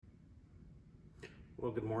Well,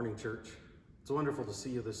 good morning, church. It's wonderful to see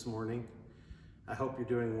you this morning. I hope you're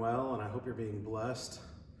doing well and I hope you're being blessed.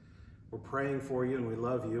 We're praying for you and we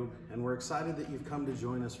love you, and we're excited that you've come to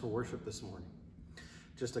join us for worship this morning.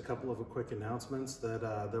 Just a couple of quick announcements that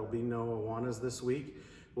there'll be no Awanas this week.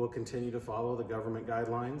 We'll continue to follow the government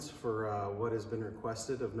guidelines for what has been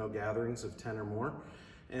requested of no gatherings of 10 or more.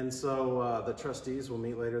 And so the trustees will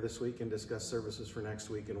meet later this week and discuss services for next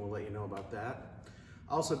week, and we'll let you know about that.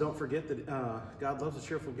 Also, don't forget that God loves a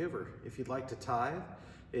cheerful giver. If you'd like to tithe,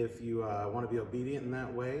 if you want to be obedient in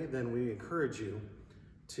that way, then we encourage you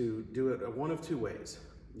to do it one of two ways.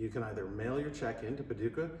 You can either mail your check in to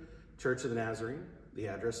Paducah Church of the Nazarene. The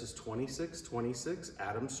address is 2626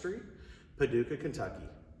 Adams Street, Paducah, Kentucky,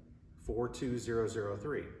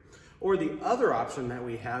 42003. Or the other option that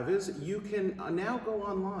we have is you can now go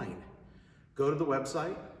online. Go to the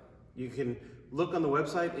website. You can look on the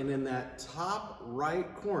website, and in that top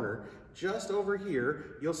right corner, just over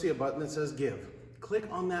here, you'll see a button that says Give. Click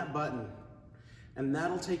on that button, and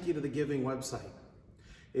that'll take you to the giving website.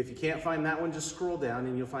 If you can't find that one, just scroll down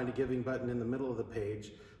and you'll find a giving button in the middle of the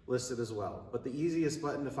page listed as well. But the easiest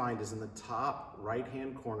button to find is in the top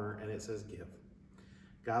right-hand corner, and it says Give.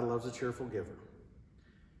 God loves a cheerful giver.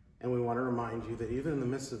 And we want to remind you that even in the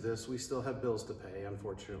midst of this, we still have bills to pay,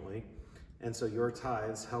 unfortunately. And so your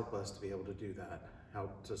tithes help us to be able to do that,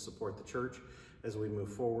 help to support the church as we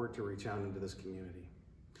move forward to reach out into this community.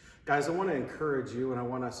 Guys, I want to encourage you and I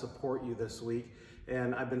want to support you this week.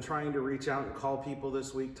 And I've been trying to reach out and call people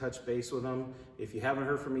this week, touch base with them. If you haven't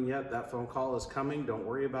heard from me yet, that phone call is coming. Don't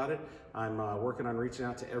worry about it. I'm working on reaching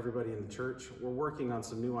out to everybody in the church. We're working on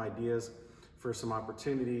some new ideas for some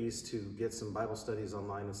opportunities to get some Bible studies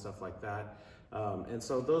online and stuff like that. And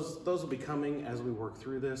so those will be coming as we work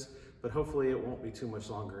through this. But hopefully it won't be too much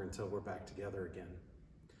longer until we're back together again.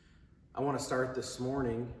 I want to start this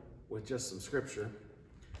morning with just some scripture.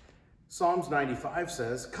 Psalms 95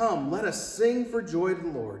 says, "Come, let us sing for joy to the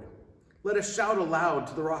Lord. Let us shout aloud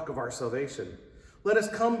to the rock of our salvation. Let us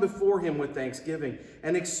come before him with thanksgiving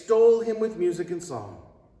and extol him with music and song.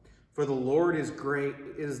 For the Lord is great,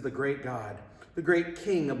 is the great God, the great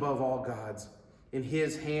King above all gods. In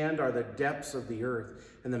his hand are the depths of the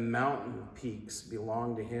earth, and the mountain peaks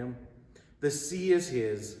belong to him. The sea is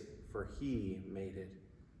his, for he made it,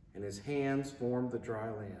 and his hands formed the dry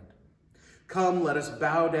land. Come, let us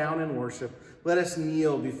bow down and worship. Let us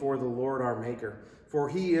kneel before the Lord our Maker, for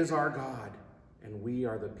he is our God, and we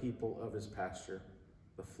are the people of his pasture,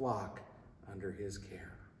 the flock under his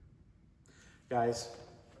care." Guys,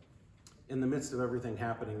 in the midst of everything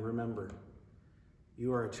happening, remember,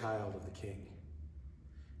 you are a child of the King,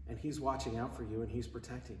 and he's watching out for you and he's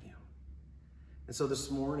protecting you. And so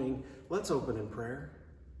this morning, let's open in prayer.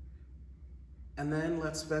 And then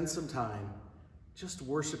let's spend some time just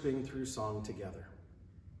worshiping through song together.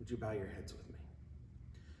 Would you bow your heads with me?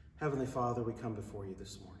 Heavenly Father, we come before you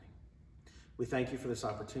this morning. We thank you for this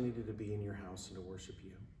opportunity to be in your house and to worship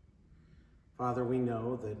you. Father, we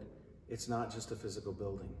know that it's not just a physical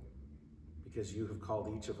building, because you have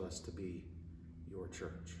called each of us to be your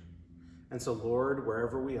church. And so, Lord,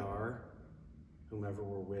 wherever we are, whomever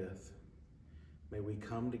we're with, may we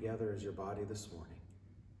come together as your body this morning.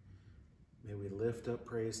 May we lift up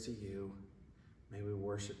praise to you. May we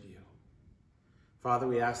worship you. Father,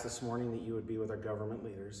 we ask this morning that you would be with our government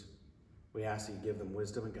leaders. We ask that you give them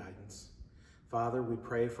wisdom and guidance. Father, we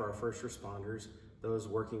pray for our first responders, those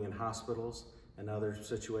working in hospitals and other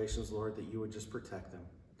situations, Lord, that you would just protect them.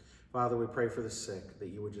 Father, we pray for the sick, that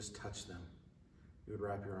you would just touch them. You would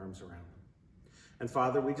wrap your arms around them. And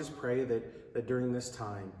Father, we just pray that during this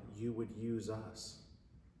time, you would use us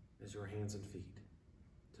as your hands and feet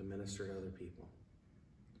to minister to other people,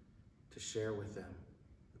 to share with them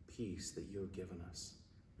the peace that you have given us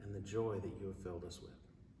and the joy that you have filled us with.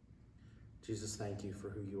 Jesus, thank you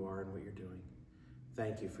for who you are and what you're doing.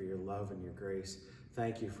 Thank you for your love and your grace.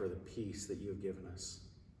 Thank you for the peace that you have given us.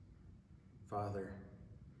 Father,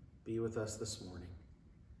 be with us this morning.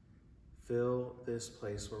 Fill this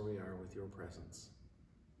place where we are with your presence.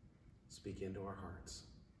 Speak into our hearts.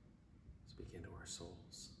 Speak into our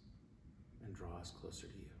souls. And draw us closer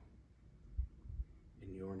to you.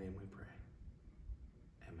 In your name we pray.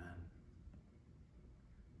 Amen.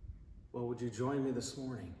 Well, would you join me this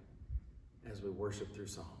morning as we worship through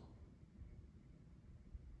song?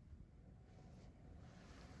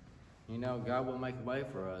 You know, God will make a way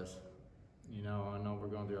for us. You know, I know we're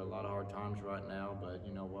going through a lot of hard times right now, but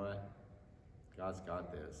you know what? God's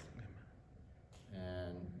got this.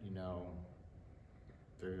 And, you know,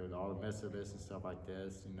 through all the midst of this and stuff like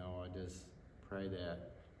this, you know, I just pray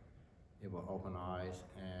that it will open eyes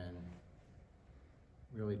and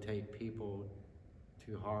really take people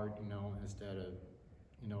too hard, you know, instead of,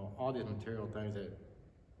 you know, all these material things that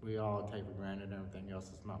we all take for granted and everything else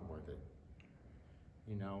is not worth it.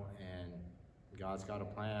 You know, and God's got a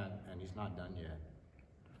plan and he's not done yet.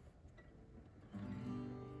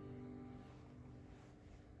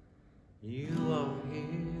 You are here,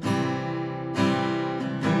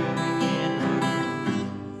 moving in our midst.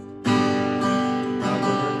 I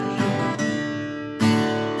worship you.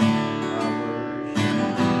 I worship you.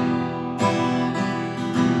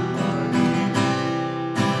 You are here,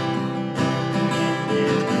 moving in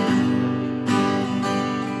this place.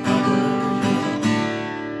 I worship you.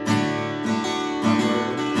 I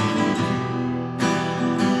worship you.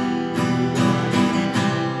 You are here,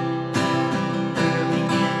 moving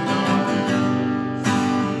in our midst.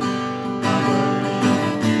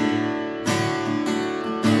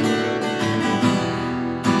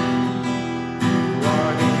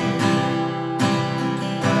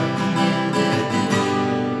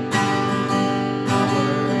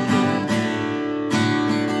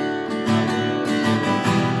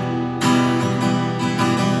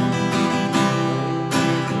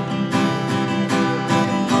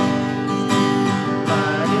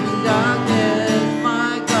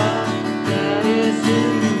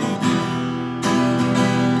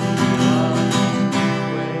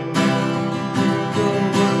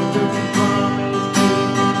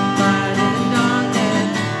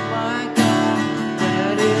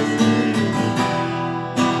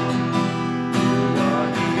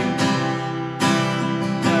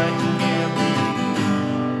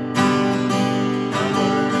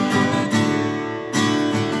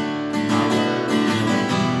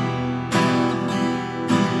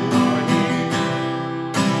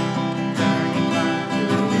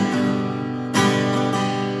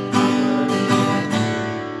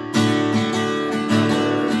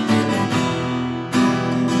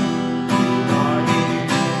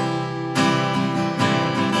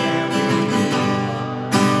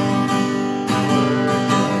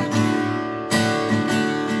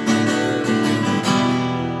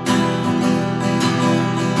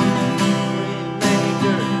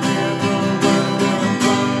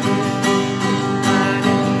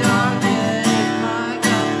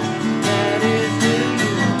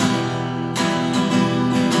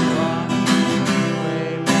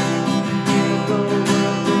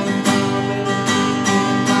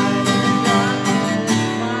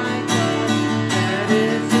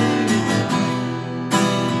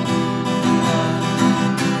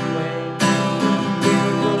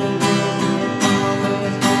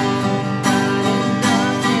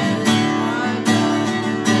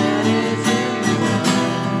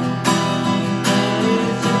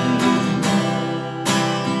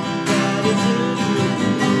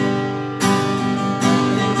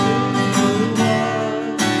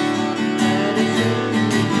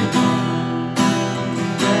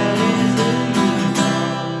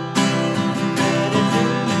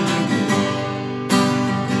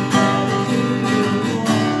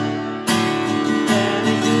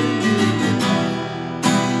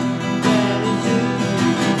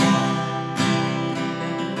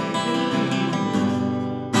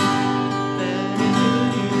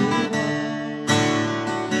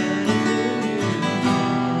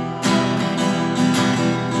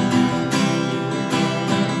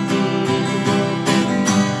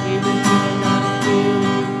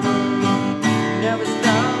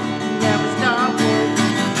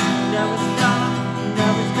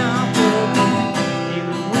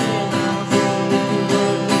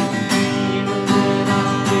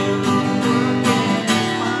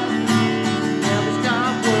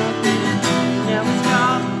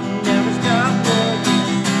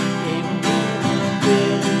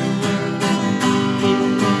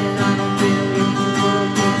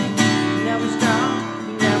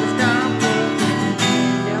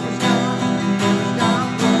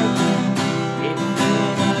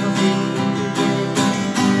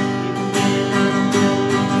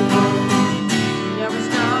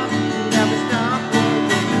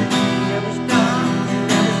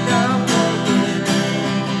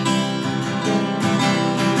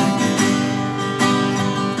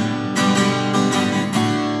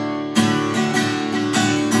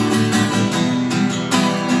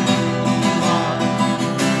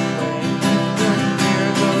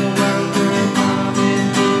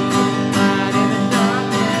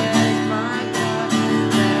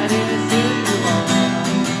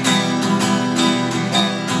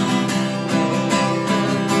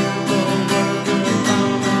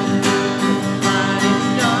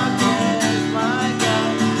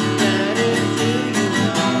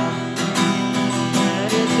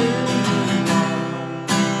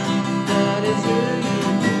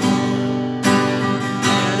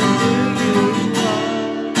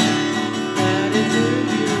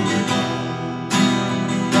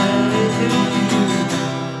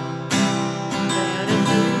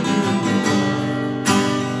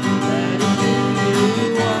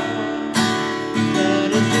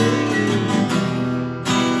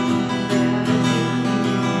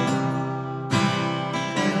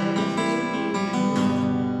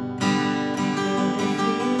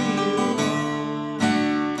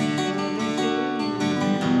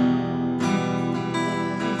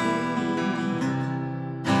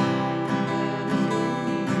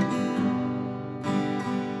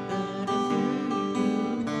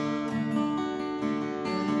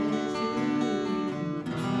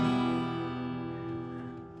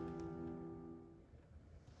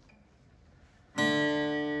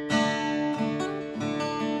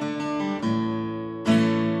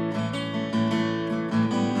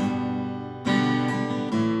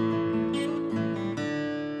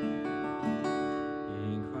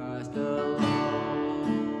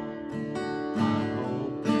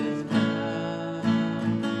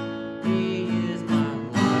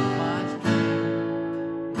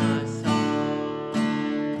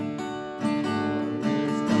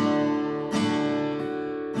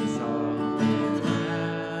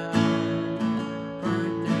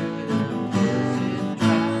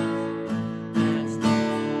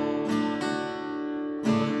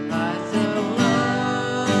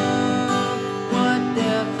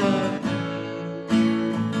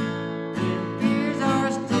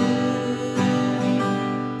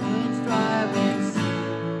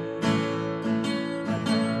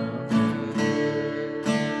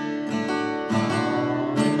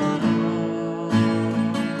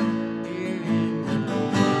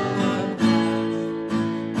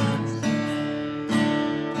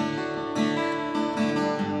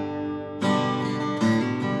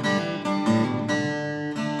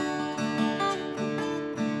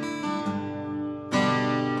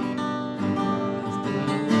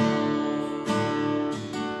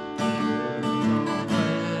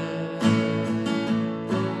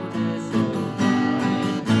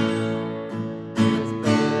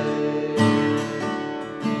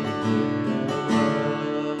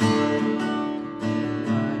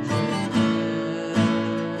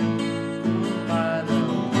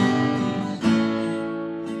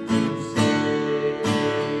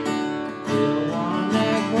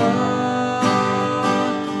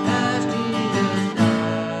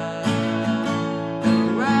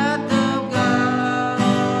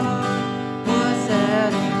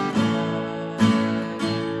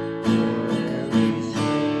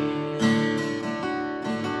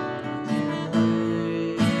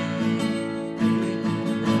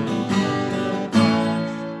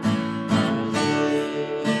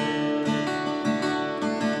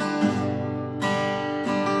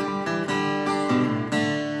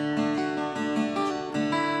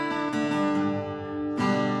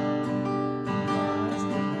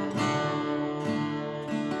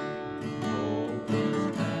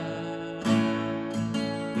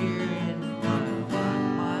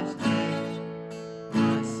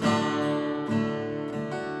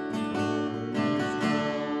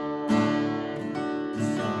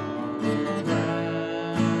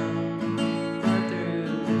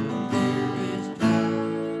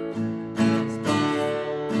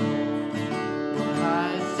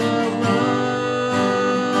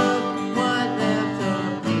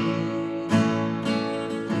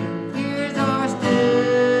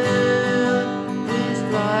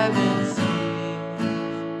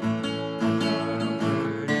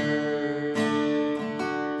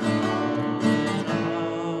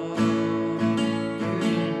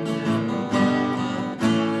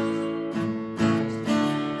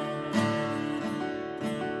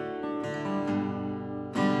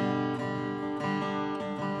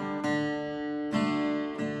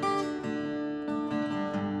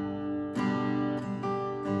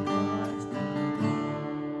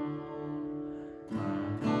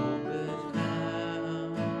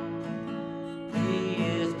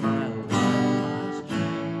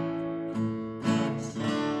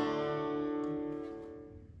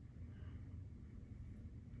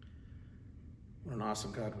 What an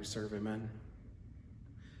awesome God we serve, amen.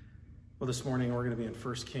 Well, this morning we're going to be in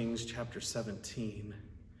 1 Kings chapter 17.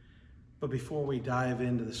 But before we dive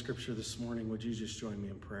into the scripture this morning, would you just join me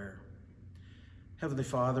in prayer? Heavenly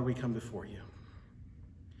Father, we come before you.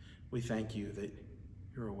 We thank you that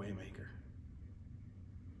you're a way maker.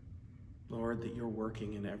 Lord, that you're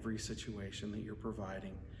working in every situation, that you're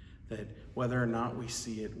providing, that whether or not we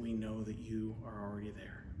see it, we know that you are already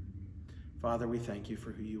there. Father, we thank you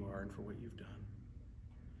for who you are and for what you've done.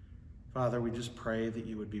 Father, we just pray that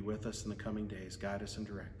you would be with us in the coming days, guide us and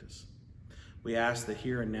direct us. We ask that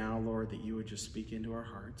here and now, Lord, that you would just speak into our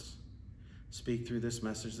hearts, speak through this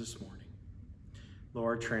message this morning.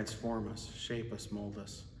 Lord, transform us, shape us, mold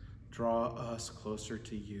us, draw us closer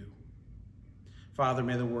to you. Father,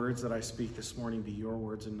 may the words that I speak this morning be your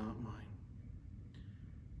words and not mine.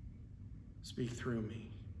 Speak through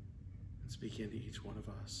me and speak into each one of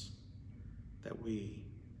us, that we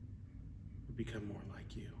would become more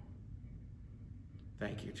like you.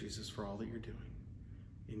 Thank you, Jesus, for all that you're doing.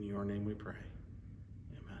 In your name we pray.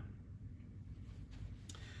 Amen.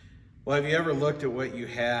 Well, have you ever looked at what you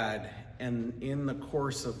had and in the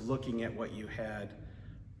course of looking at what you had,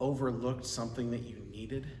 overlooked something that you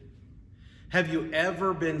needed? Have you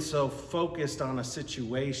ever been so focused on a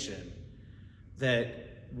situation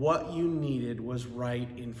that what you needed was right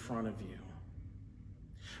in front of you?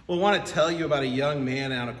 Well, I want to tell you about a young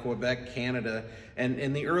man out of Quebec, Canada. And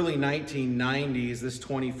in the early 1990s, this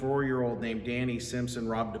 24-year-old named Danny Simpson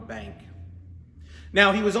robbed a bank.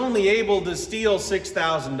 Now, he was only able to steal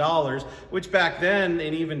 $6,000, which back then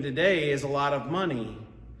and even today is a lot of money.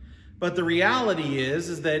 But the reality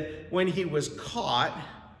is that when he was caught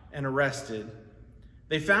and arrested,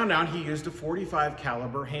 they found out he used a .45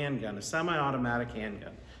 caliber handgun, a semi-automatic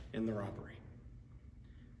handgun, in the robbery.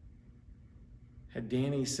 Had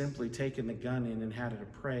Danny simply taken the gun in and had it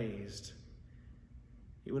appraised,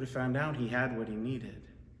 he would have found out he had what he needed.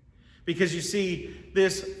 Because you see,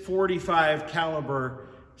 this .45 caliber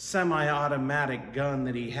semi-automatic gun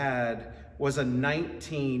that he had was a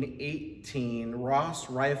 1918 Ross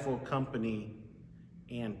Rifle Company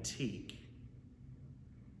antique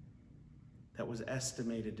that was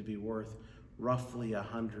estimated to be worth roughly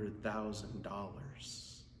 $100,000.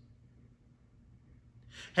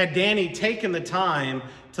 Had Danny taken the time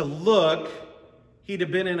to look, he'd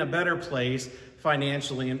have been in a better place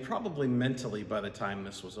financially and probably mentally by the time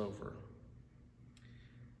this was over.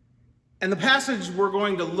 And the passage we're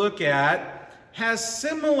going to look at has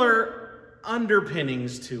similar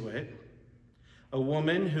underpinnings to it. A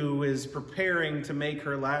woman who is preparing to make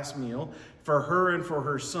her last meal for her and for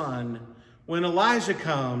her son, when Elijah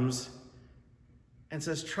comes and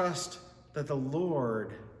says, "Trust that the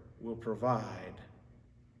Lord will provide."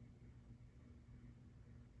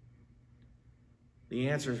 The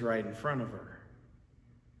answer is right in front of her.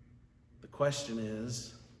 The question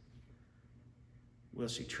is, will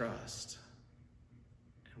she trust?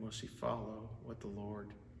 And will she follow what the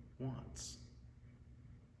Lord wants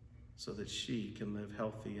so that she can live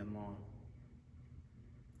healthy and long?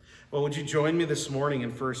 Well, would you join me this morning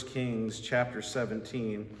in 1 Kings chapter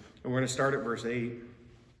 17, and we're going to start at verse 8.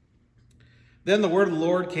 Then the word of the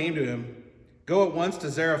Lord came to him, "Go at once to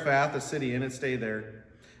Zarephath, a city, and stay there.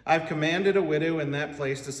 I've commanded a widow in that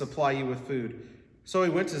place to supply you with food." So he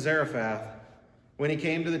went to Zarephath. When he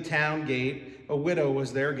came to the town gate, a widow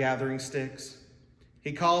was there gathering sticks.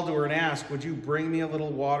 He called to her and asked, "Would you bring me a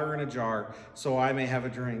little water in a jar so I may have a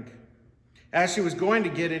drink?" As she was going to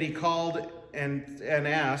get it, he called and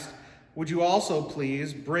asked, "Would you also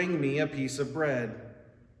please bring me a piece of bread?"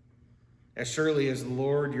 "As surely as the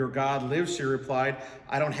Lord your God lives," she replied,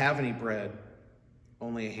 "I don't have any bread,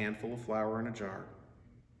 only a handful of flour in a jar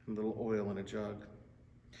and a little oil in a jug.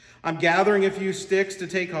 I'm gathering a few sticks to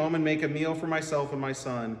take home and make a meal for myself and my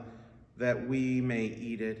son, that we may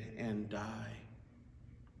eat it and die."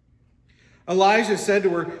 Elijah said to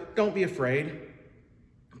her, "Don't be afraid.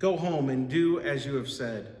 Go home and do as you have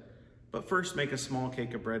said. But first make a small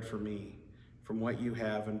cake of bread for me from what you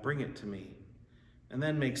have and bring it to me. And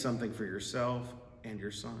then make something for yourself and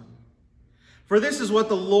your son. For this is what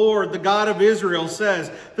the Lord, the God of Israel, says: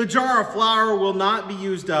 the jar of flour will not be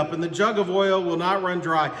used up, and the jug of oil will not run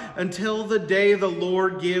dry, until the day the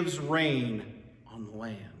Lord gives rain on the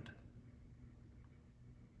land."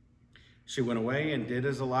 She went away and did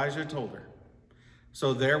as Elijah told her.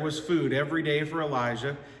 So there was food every day for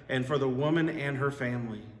Elijah and for the woman and her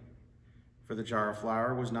family. For the jar of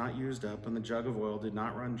flour was not used up, and the jug of oil did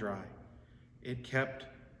not run dry. It kept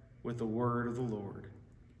with the word of the Lord,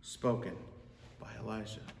 spoken by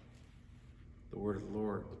Elijah. The word of the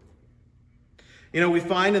Lord. You know, we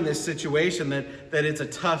find in this situation that it's a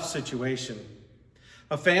tough situation.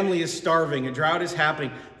 A family is starving. A drought is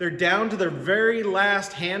happening. They're down to their very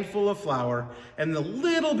last handful of flour and the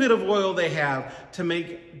little bit of oil they have to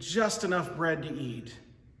make just enough bread to eat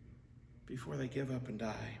before they give up and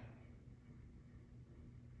die.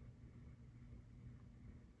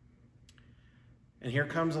 And here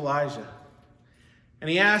comes Elijah. And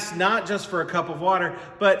he asks not just for a cup of water,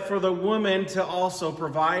 but for the woman to also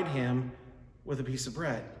provide him with a piece of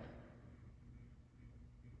bread.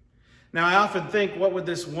 Now, I often think, what would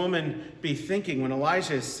this woman be thinking when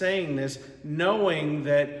Elijah is saying this, knowing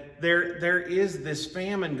that there is this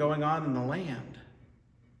famine going on in the land?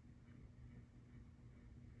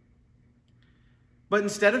 But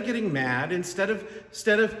instead of getting mad, instead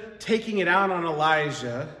of taking it out on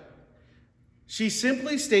Elijah, she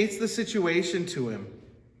simply states the situation to him.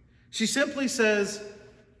 She simply says,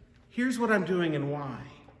 here's what I'm doing and why.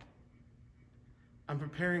 I'm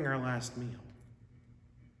preparing our last meal.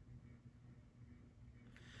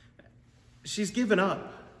 She's given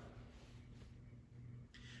up.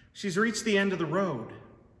 She's reached the end of the road.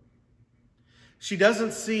 She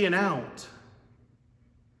doesn't see an out.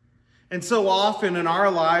 And so often in our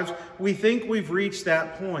lives, we think we've reached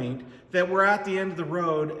that point, that we're at the end of the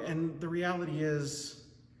road, and the reality is,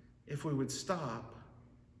 if we would stop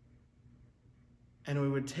and we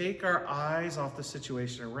would take our eyes off the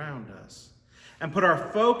situation around us and put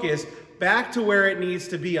our focus back to where it needs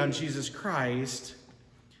to be, on Jesus Christ,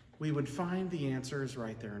 we would find the answers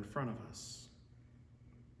right there in front of us.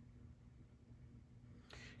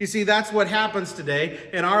 You see, that's what happens today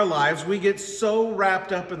in our lives. We get so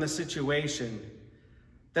wrapped up in the situation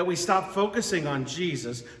that we stop focusing on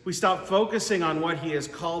Jesus. We stop focusing on what he has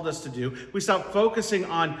called us to do. We stop focusing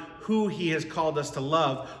on who he has called us to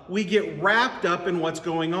love. We get wrapped up in what's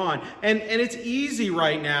going on. And it's easy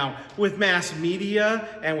right now with mass media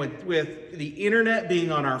and with the internet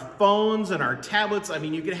being on our phones and our tablets. I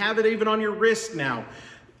mean, you can have it even on your wrist now.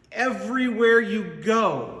 Everywhere you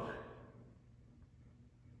go.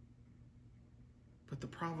 But the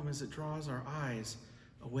problem is, it draws our eyes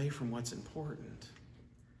away from what's important.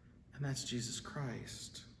 And that's Jesus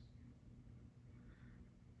Christ.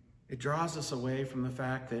 It draws us away from the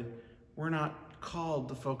fact that we're not called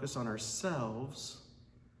to focus on ourselves,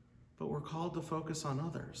 but we're called to focus on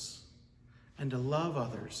others and to love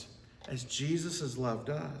others as Jesus has loved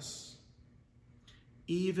us,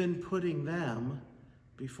 even putting them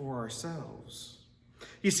before ourselves.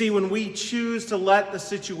 You see, when we choose to let the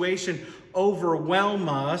situation overwhelm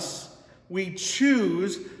us, we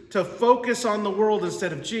choose to focus on the world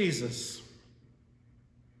instead of Jesus.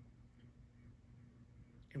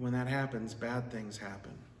 And when that happens, bad things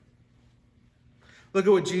happen. Look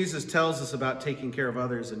at what Jesus tells us about taking care of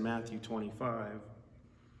others in Matthew 25.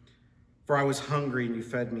 For I was hungry and you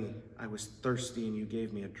fed me. I was thirsty and you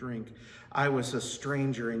gave me a drink. I was a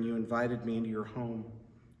stranger and you invited me into your home.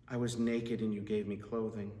 I was naked and you gave me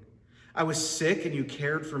clothing. I was sick and you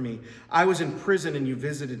cared for me. I was in prison and you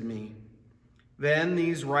visited me. Then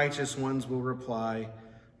these righteous ones will reply,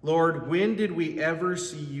 Lord, when did we ever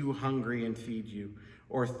see you hungry and feed you,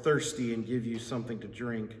 or thirsty and give you something to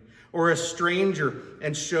drink, or a stranger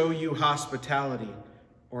and show you hospitality,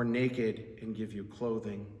 or naked and give you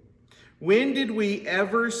clothing? When did we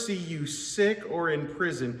ever see you sick or in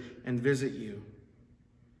prison and visit you?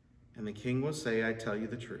 And the king will say, I tell you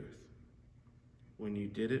the truth. When you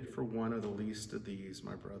did it for one of the least of these,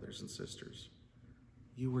 my brothers and sisters,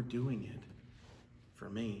 you were doing it for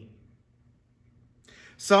me.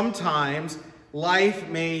 Sometimes life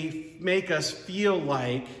may make us feel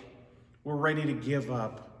like we're ready to give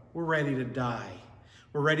up. We're ready to die.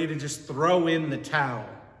 We're ready to just throw in the towel.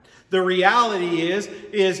 The reality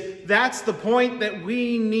is that's the point, that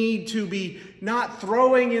we need to be not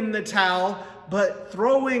throwing in the towel, but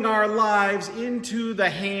throwing our lives into the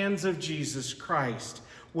hands of Jesus Christ,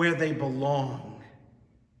 where they belong.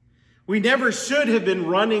 We never should have been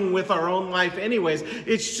running with our own life anyways.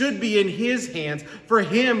 It should be in his hands, for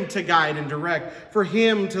him to guide and direct, for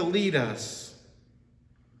him to lead us.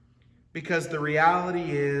 Because the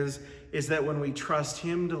reality is that when we trust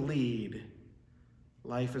him to lead,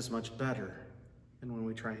 life is much better than when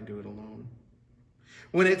we try and do it alone.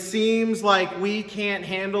 When it seems like we can't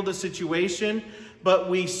handle the situation, but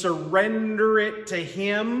we surrender it to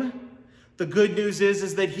him, the good news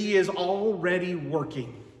is that he is already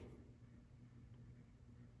working.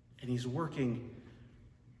 And he's working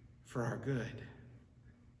for our good.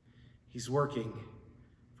 He's working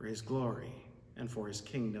for his glory and for his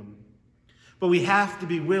kingdom. But we have to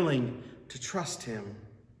be willing to trust him,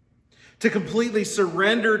 to completely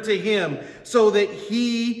surrender to him so that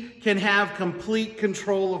he can have complete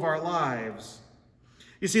control of our lives.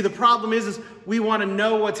 You see, the problem is we want to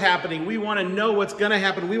know what's happening. We want to know what's going to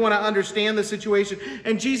happen. We want to understand the situation.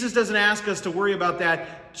 And Jesus doesn't ask us to worry about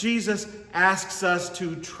that. Jesus asks us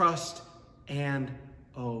to trust and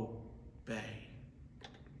obey.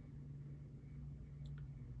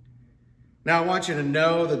 Now, I want you to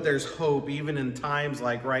know that there's hope even in times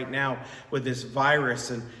like right now with this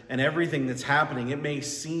virus and everything that's happening. It may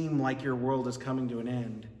seem like your world is coming to an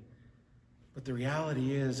end. But the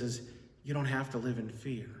reality is you don't have to live in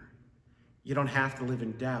fear. You don't have to live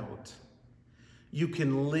in doubt. You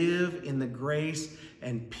can live in the grace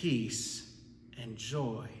and peace and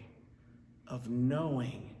joy of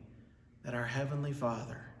knowing that our Heavenly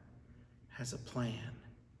Father has a plan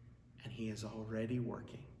and He is already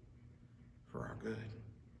working for our good.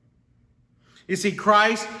 You see,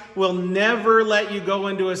 Christ will never let you go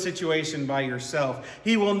into a situation by yourself.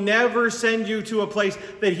 He will never send you to a place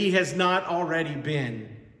that He has not already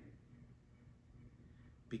been,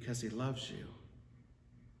 because He loves you.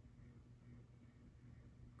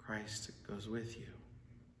 Christ goes with you.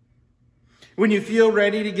 When you feel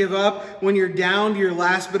ready to give up, when you're down to your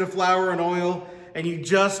last bit of flour and oil and you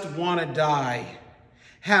just want to die,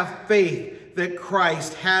 have faith that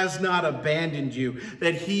Christ has not abandoned you,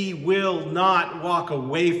 that He will not walk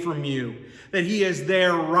away from you, that He is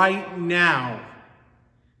there right now,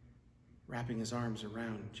 wrapping His arms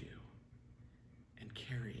around you and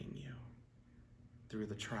carrying you through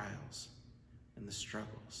the trials and the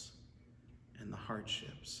struggles and the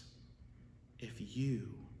hardships, if you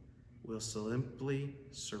will simply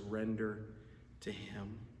surrender to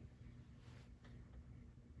Him.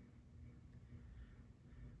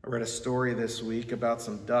 I read a story this week about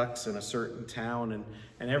some ducks in a certain town,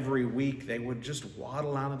 and every week they would just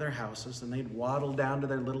waddle out of their houses and they'd waddle down to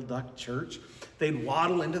their little duck church. They'd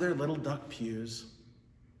waddle into their little duck pews.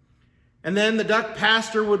 And then the duck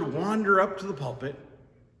pastor would wander up to the pulpit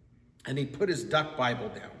and he'd put his duck Bible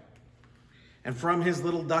down. And from his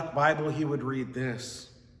little duck Bible, he would read this: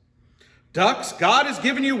 "Ducks, God has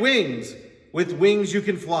given you wings. With wings you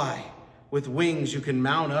can fly. With wings you can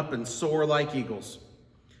mount up and soar like eagles.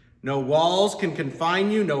 No walls can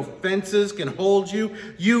confine you. No fences can hold you.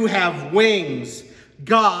 You have wings.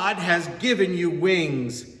 God has given you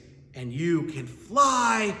wings, and you can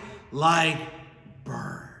fly like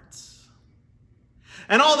birds."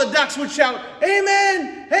 And all the ducks would shout,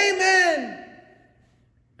 "Amen, amen."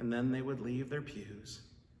 And then they would leave their pews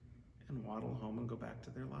and waddle home and go back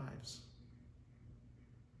to their lives.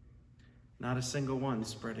 Not a single one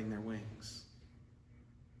spreading their wings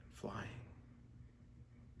and flying.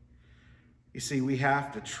 You see, we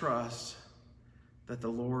have to trust that the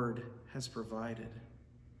Lord has provided.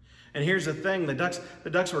 And here's the thing, the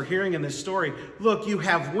ducks were hearing in this story, look, you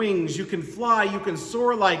have wings, you can fly, you can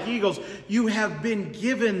soar like eagles. You have been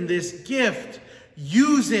given this gift.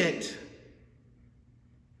 Use it.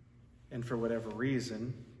 And for whatever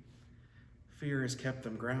reason, fear has kept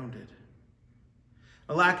them grounded.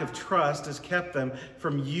 A lack of trust has kept them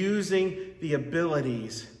from using the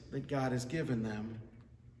abilities that God has given them.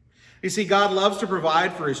 You see, God loves to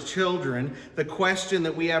provide for His children. The question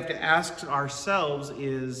that we have to ask ourselves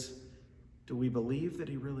is, do we believe that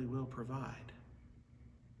He really will provide?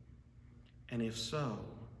 And if so,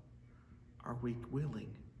 are we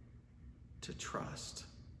willing to trust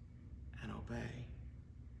and obey?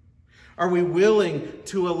 Are we willing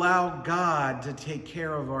to allow God to take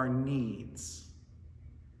care of our needs?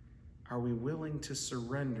 Are we willing to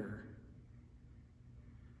surrender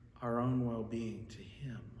our own well-being to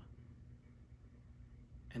Him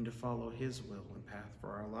and to follow His will and path for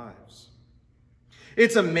our lives?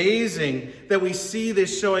 It's amazing that we see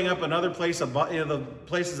this showing up in other places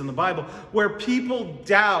in the Bible where people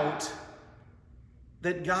doubt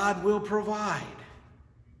that God will provide.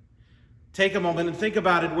 Take a moment and think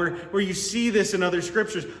about it where you see this in other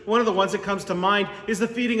scriptures. One of the ones that comes to mind is the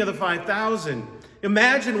feeding of the 5,000.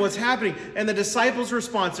 Imagine what's happening. And the disciples'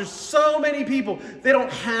 response, there's so many people, they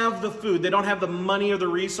don't have the food. They don't have the money or the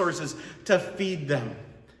resources to feed them.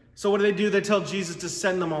 So what do? They tell Jesus to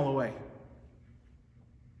send them all away.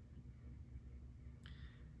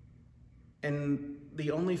 And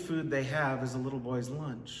the only food they have is a little boy's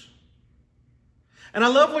lunch. And I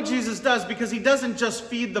love what Jesus does, because He doesn't just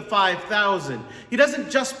feed the 5,000. He doesn't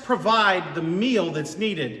just provide the meal that's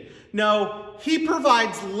needed. No, He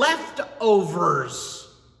provides leftovers.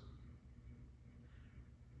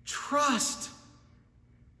 Trust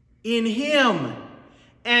in Him,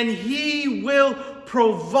 and He will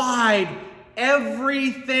provide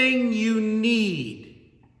everything you need.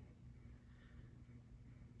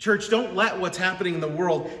 Church, don't let what's happening in the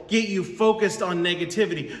world get you focused on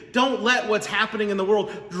negativity. Don't let what's happening in the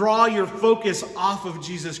world draw your focus off of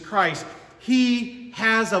Jesus Christ. He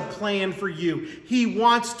has a plan for you. He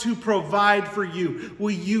wants to provide for you. Will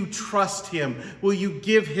you trust him? Will you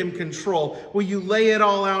give him control? Will you lay it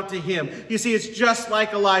all out to him? You see, it's just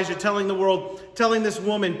like Elijah telling this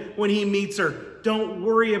woman when he meets her, don't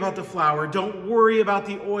worry about the flour. Don't worry about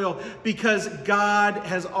the oil, because God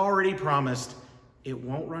has already promised it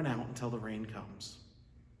won't run out until the rain comes.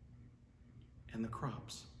 And the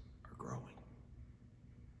crops are growing.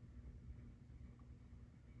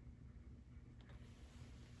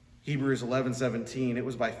 Hebrews 11:17, it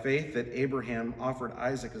was by faith that Abraham offered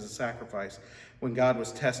Isaac as a sacrifice when God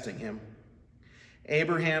was testing him.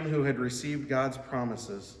 Abraham, who had received God's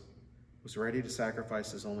promises, was ready to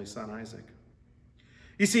sacrifice his only son, Isaac.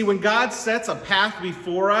 You see, when God sets a path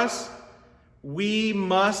before us, we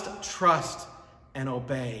must trust and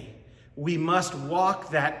obey. We must walk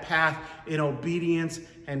that path in obedience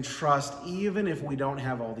and trust, even if we don't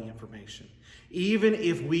have all the information, even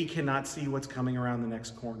if we cannot see what's coming around the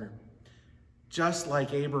next corner. Just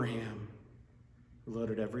like Abraham, who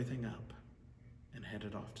loaded everything up and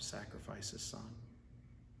headed off to sacrifice his son.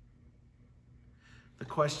 The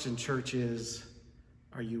question, church, is,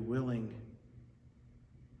 are you willing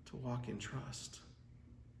to walk in trust?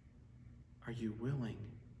 Are you willing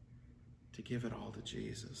to give it all to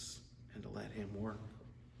Jesus and to let him work?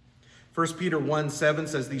 1 Peter 1:7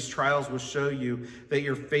 says these trials will show you that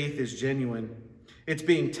your faith is genuine. It's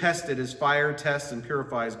being tested as fire tests and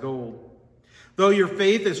purifies gold. Though your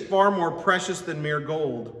faith is far more precious than mere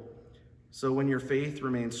gold, so when your faith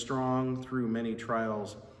remains strong through many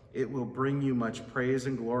trials, it will bring you much praise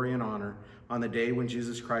and glory and honor on the day when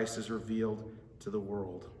Jesus Christ is revealed to the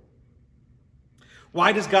world.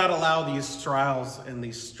 Why does God allow these trials and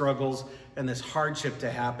these struggles and this hardship to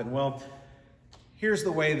happen? Well, here's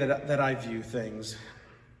the way that I view things.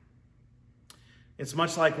 It's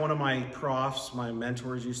much like one of my profs, my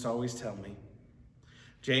mentors used to always tell me,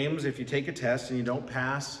 James, if you take a test and you don't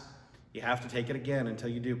pass, you have to take it again until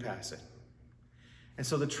you do pass it. And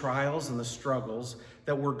so the trials and the struggles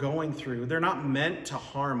that we're going through, they're not meant to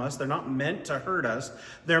harm us. They're not meant to hurt us.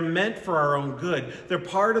 They're meant for our own good. They're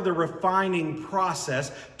part of the refining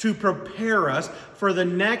process to prepare us for the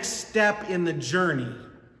next step in the journey.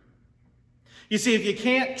 You see, if you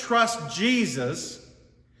can't trust Jesus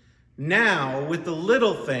now with the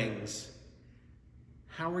little things,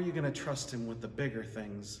 how are you going to trust him with the bigger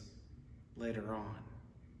things later on?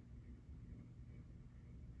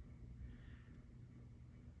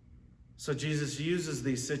 So Jesus uses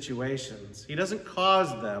these situations. He doesn't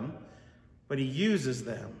cause them, but he uses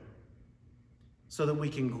them so that we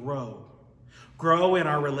can grow. Grow in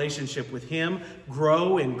our relationship with him,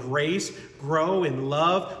 grow in grace, grow in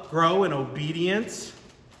love, grow in obedience,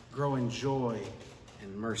 grow in joy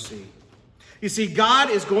and mercy. You see,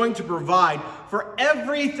 God is going to provide for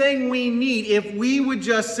everything we need if we would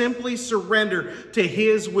just simply surrender to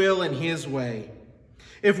his will and his way.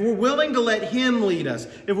 If we're willing to let him lead us,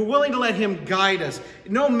 if we're willing to let him guide us,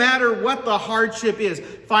 no matter what the hardship is,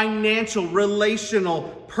 financial, relational,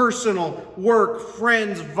 personal, work,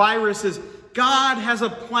 friends, viruses, God has a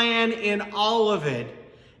plan in all of it,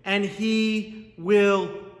 and he will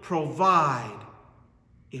provide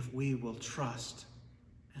if we will trust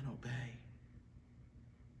and obey.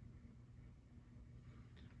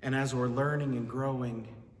 And as we're learning and growing,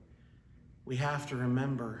 we have to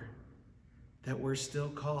remember that we're still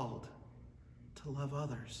called to love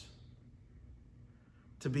others,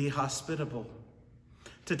 to be hospitable,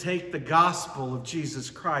 to take the gospel of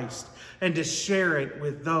Jesus Christ and to share it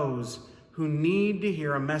with those who need to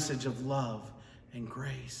hear a message of love and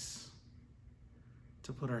grace,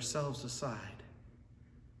 to put ourselves aside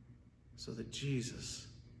so that Jesus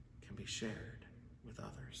can be shared with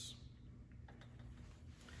others.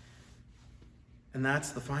 And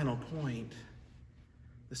that's the final point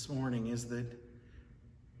this morning, is that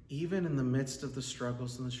even in the midst of the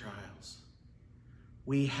struggles and the trials,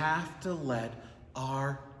 we have to let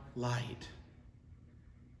our light,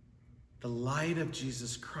 the light of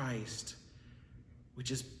Jesus Christ, which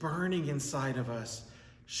is burning inside of us,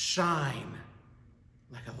 shine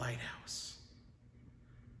like a lighthouse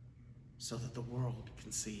so that the world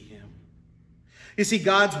can see him. You see,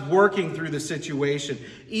 God's working through the situation.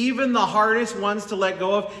 Even the hardest ones to let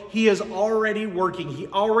go of, he is already working. He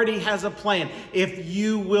already has a plan. If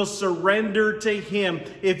you will surrender to him,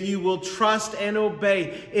 if you will trust and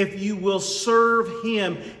obey, if you will serve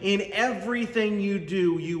him in everything you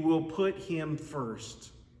do, you will put him first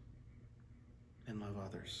and love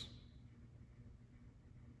others.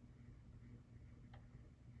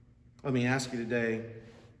 Let me ask you today,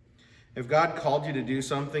 if God called you to do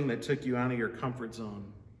something that took you out of your comfort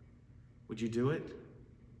zone, would you do it?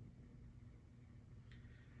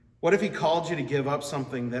 What if he called you to give up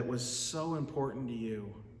something that was so important to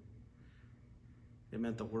you? It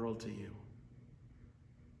meant the world to you.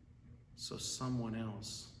 So someone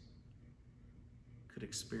else could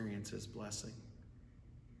experience his blessing.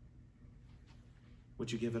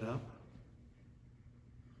 Would you give it up?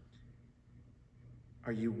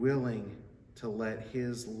 Are you willing to let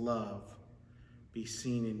his love be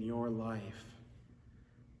seen in your life,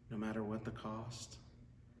 no matter what the cost?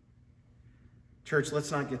 Church,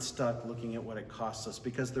 let's not get stuck looking at what it costs us,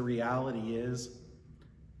 because the reality is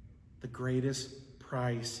the greatest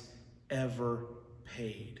price ever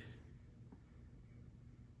paid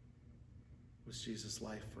was Jesus'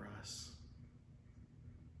 life for us.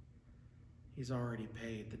 He's already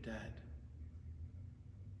paid the debt.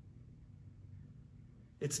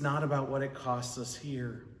 It's not about what it costs us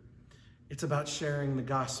here. It's about sharing the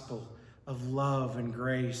gospel of love and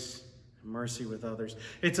grace and mercy with others.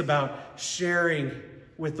 It's about sharing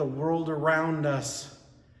with the world around us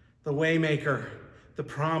the waymaker, the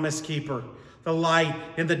promise keeper, the light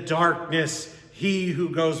in the darkness, he who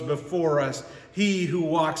goes before us, he who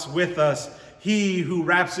walks with us, he who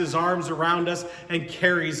wraps his arms around us and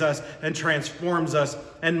carries us and transforms us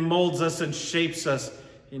and molds us and shapes us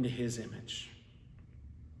into his image.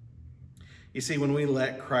 You see, when we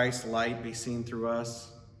let Christ's light be seen through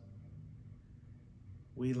us,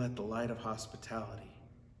 we let the light of hospitality,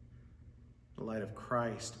 the light of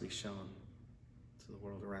Christ, be shown to the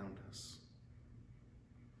world around us.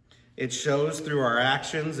 It shows through our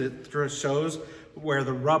actions. It shows where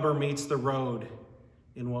the rubber meets the road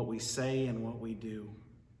in what we say and what we do.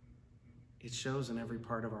 It shows in every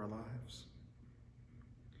part of our lives.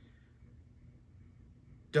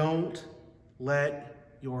 Don't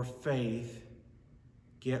let your faith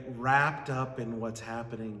get wrapped up in what's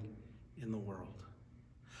happening in the world.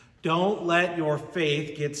 Don't let your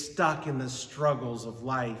faith get stuck in the struggles of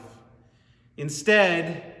life.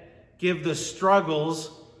 Instead, give the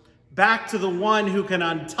struggles back to the one who can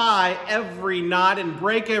untie every knot and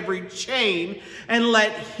break every chain, and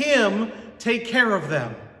let him take care of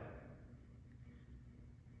them.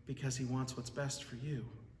 Because he wants what's best for you.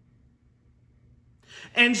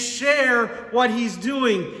 And share what he's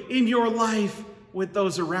doing in your life with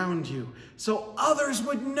those around you, so others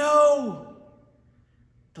would know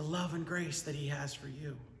the love and grace that he has for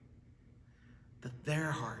you. That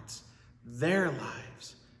their hearts, their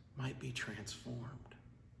lives might be transformed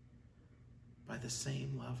by the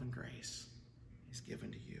same love and grace he's given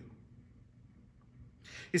to you.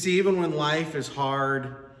 You see, even when life is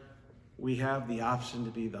hard, we have the option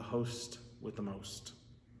to be the host with the most.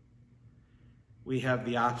 We have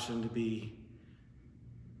the option to be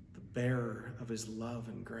the bearer of his love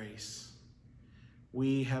and grace.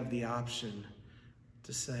 We have the option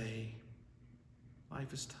to say,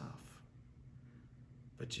 life is tough,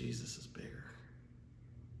 but Jesus is bigger.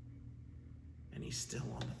 And he's still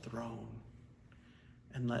on the throne.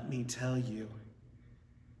 And let me tell you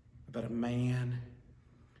about a man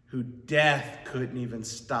who death couldn't even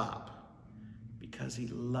stop, because he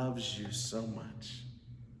loves you so much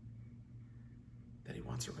that he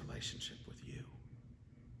wants a relationship with you.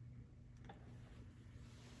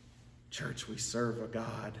 Church, we serve a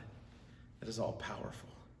God that is all powerful,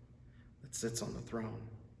 that sits on the throne.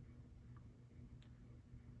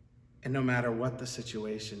 And no matter what the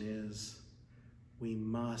situation is, we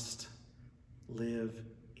must live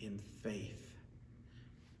in faith,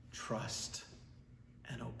 trust,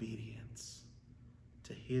 and obedience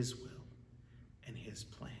to his will and his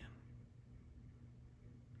plan.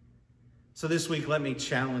 So this week, let me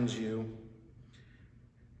challenge you.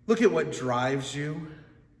 Look at what drives you.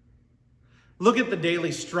 Look at the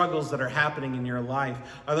daily struggles that are happening in your life.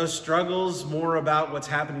 Are those struggles more about what's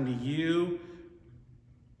happening to you,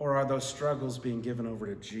 or are those struggles being given over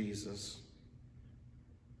to Jesus?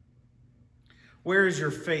 Where is your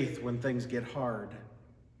faith when things get hard?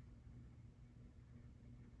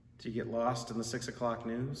 Do you get lost in the 6 o'clock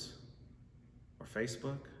news or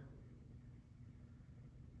Facebook?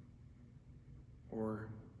 Or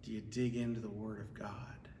do you dig into the Word of God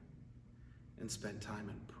and spend time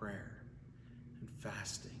in prayer and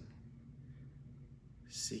fasting,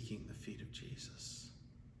 seeking the feet of Jesus?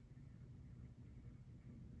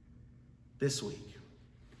 This week,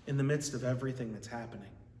 in the midst of everything that's happening,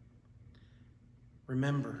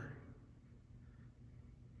 remember,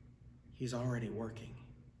 he's already working.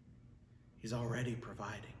 He's already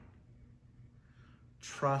providing.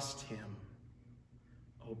 Trust him,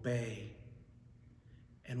 obey,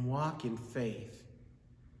 and walk in faith,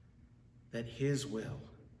 that his will,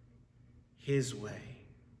 his way,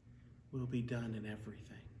 will be done in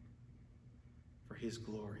everything for his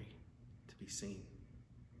glory to be seen.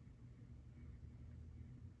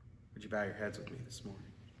 Would you bow your heads with me this morning?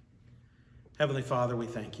 Heavenly Father, we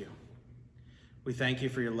thank you. We thank you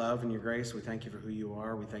for your love and your grace. We thank you for who you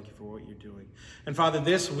are. We thank you for what you're doing. And Father,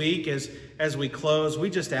 this week as we close, we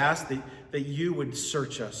just ask that you would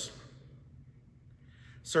search us.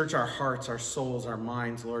 Search our hearts, our souls, our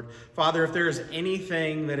minds, Lord. Father, if there is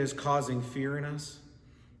anything that is causing fear in us,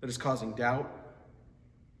 that is causing doubt,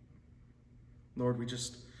 Lord,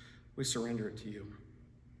 we surrender it to you.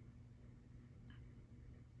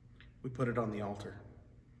 We put it on the altar.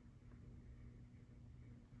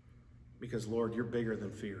 Because, Lord, you're bigger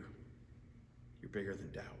than fear. You're bigger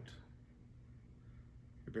than doubt.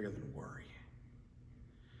 You're bigger than worry.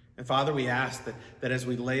 And Father, we ask that as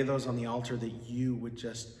we lay those on the altar, that you would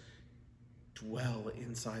just dwell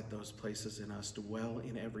inside those places in us, dwell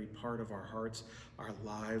in every part of our hearts, our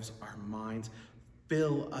lives, our minds.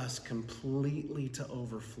 Fill us completely to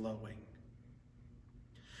overflowing.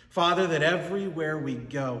 Father, that everywhere we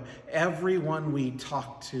go, everyone we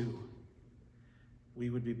talk to, we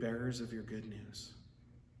would be bearers of your good news,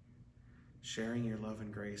 sharing your love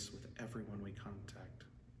and grace with everyone we contact,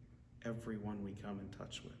 everyone we come in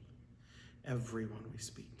touch with, everyone we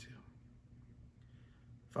speak to.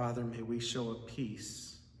 Father, may we show a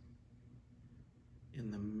peace in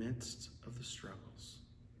the midst of the struggles,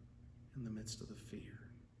 in the midst of the fear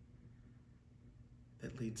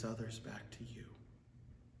that leads others back to you.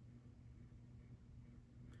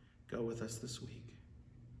 Go with us this week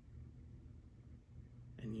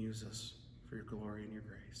and use us for your glory and your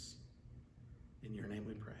grace. In your name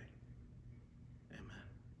we pray. Amen.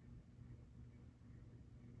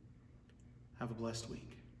 Have a blessed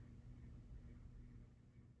week.